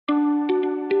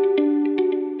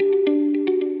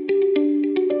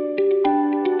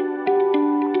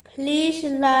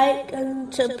like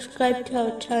and subscribe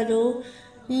to our channel.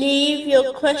 Leave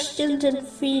your questions and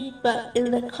feedback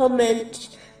in the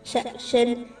comments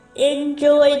section.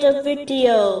 Enjoy the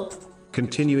video.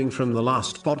 Continuing from the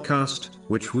last podcast,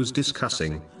 which was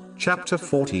discussing chapter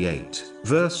 48,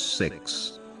 verse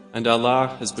 6. And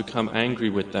Allah has become angry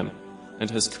with them,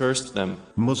 and has cursed them.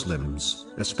 Muslims,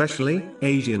 especially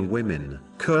Asian women,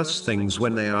 curse things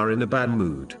when they are in a bad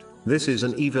mood. This is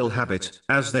an evil habit,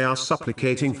 as they are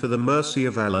supplicating for the mercy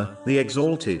of Allah, the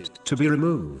Exalted, to be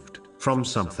removed from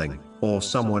something or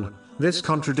someone. This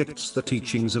contradicts the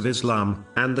teachings of Islam,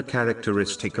 and the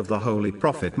characteristic of the Holy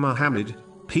Prophet Muhammad,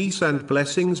 peace and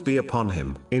blessings be upon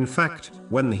him. In fact,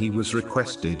 when he was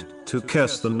requested to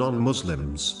curse the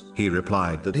non-Muslims, he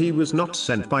replied that he was not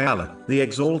sent by Allah, the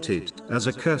Exalted, as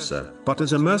a curser, but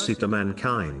as a mercy to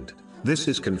mankind. This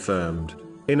is confirmed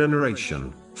in a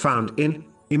narration found in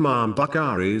Imam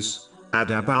Bukhari's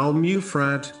Adab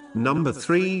al-Mufrad, number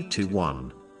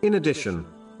 321. In addition,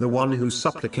 the one who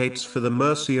supplicates for the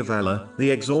mercy of Allah,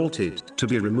 the Exalted, to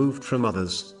be removed from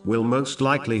others, will most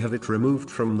likely have it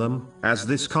removed from them, as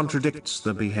this contradicts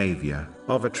the behavior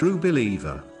of a true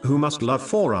believer, who must love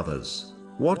for others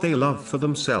what they love for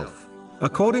themselves.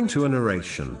 According to a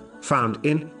narration found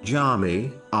in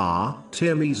Jami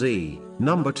Tirmizi,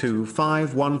 number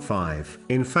 2515,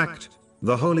 in fact,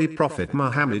 the Holy Prophet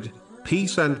Muhammad,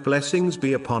 peace and blessings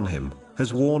be upon him,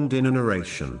 has warned in a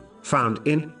narration found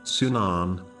in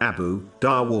Sunan Abu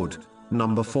Dawood,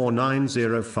 number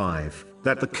 4905,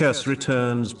 that the curse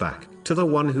returns back to the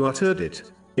one who uttered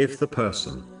it, if the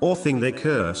person or thing they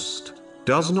cursed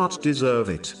does not deserve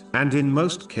it, and in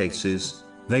most cases,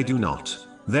 they do not.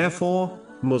 Therefore,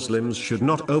 Muslims should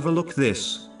not overlook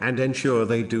this, and ensure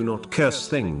they do not curse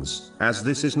things, as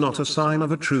this is not a sign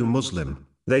of a true Muslim.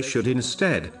 They should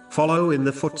instead follow in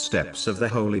the footsteps of the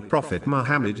Holy Prophet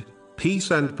Muhammad,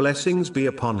 peace and blessings be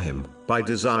upon him, by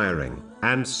desiring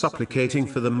and supplicating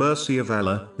for the mercy of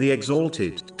Allah, the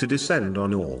Exalted, to descend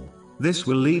on all. This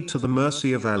will lead to the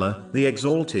mercy of Allah, the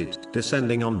Exalted,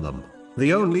 descending on them.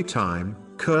 The only time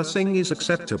cursing is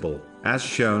acceptable, as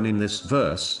shown in this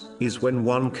verse, is when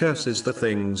one curses the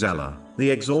things Allah, the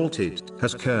Exalted,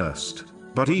 has cursed.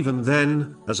 But even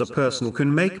then, as a person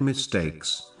can make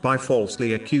mistakes by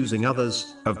falsely accusing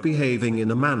others of behaving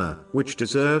in a manner which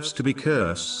deserves to be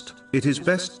cursed, it is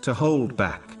best to hold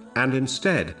back, and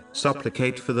instead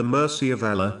supplicate for the mercy of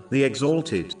Allah, the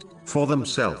Exalted, for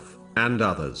themselves and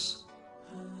others.